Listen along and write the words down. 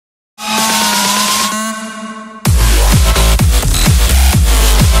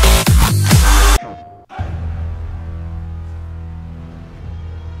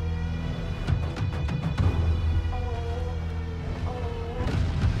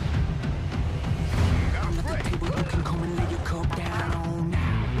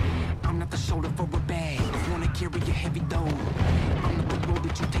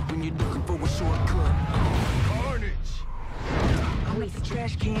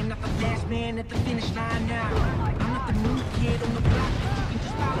man, not the last man at the finish line now. I'm not the new kid on the block that you can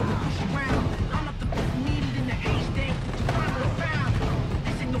just follow and push around. I'm not the needed in the age that you finally found.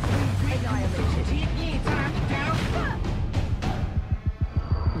 This ain't no free break, I am a time to down.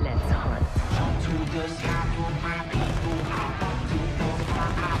 Let's hunt. Jump to the sky for my people. Up to the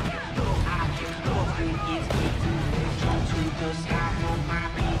front, I can look, it's me to jump to the sky for my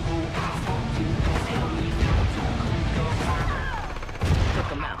people. Up to the tell me how to Took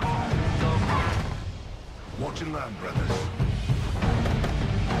him out. Watch your land, brothers.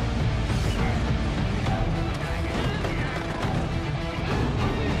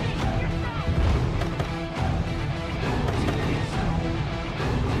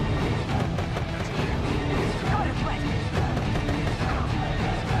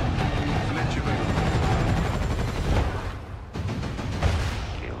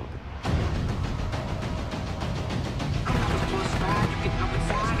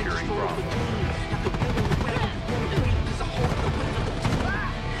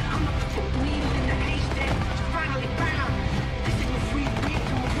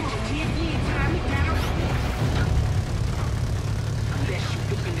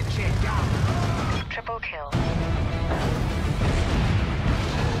 Triple kill.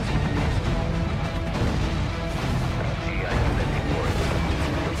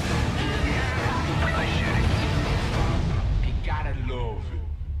 You gotta love it.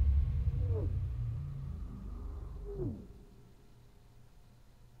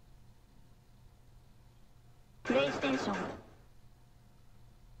 PlayStation.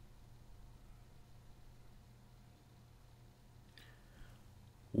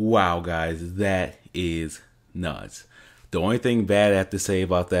 Wow, guys, that is nuts. The only thing bad I have to say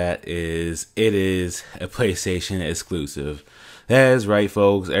about that is it is a PlayStation exclusive. That is right,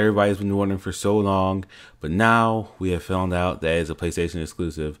 folks. Everybody's been wondering for so long, but now we have found out that it's a PlayStation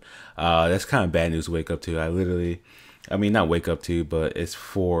exclusive. That's kind of bad news to wake up to. Not wake up to, but it's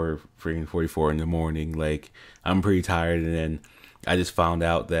 4:44 in the morning. Like, I'm pretty tired, and then I just found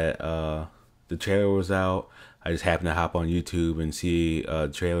out that the trailer was out. I just happened to hop on YouTube and see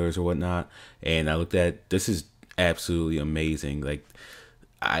trailers or whatnot, and I looked at this is absolutely amazing. Like,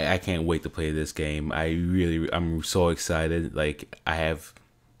 I can't wait to play this game. I'm so excited. Like, I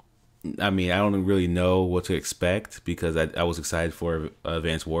don't really know what to expect because I was excited for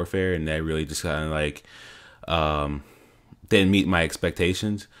Advanced Warfare, and that really just kind of like didn't meet my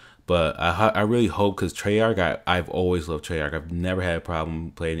expectations. But I really hope, because Treyarch, I've always loved Treyarch. I've never had a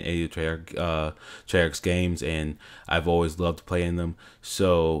problem playing any of Treyarch's games, and I've always loved playing them.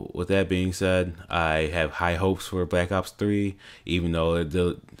 So with that being said, I have high hopes for Black Ops 3, even though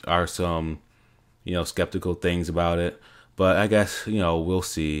there are some, skeptical things about it. But I guess, we'll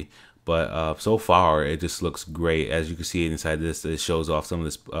see. But so far, it just looks great. As you can see inside this, it shows off some of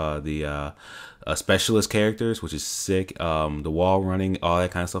this, the specialist characters, which is sick. The wall running, all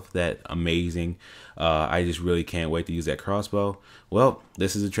that kind of stuff, that amazing. I just really can't wait to use that crossbow. Well,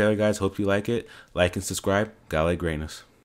 this is the trailer, guys. Hope you like it. Like and subscribe. God like greatness.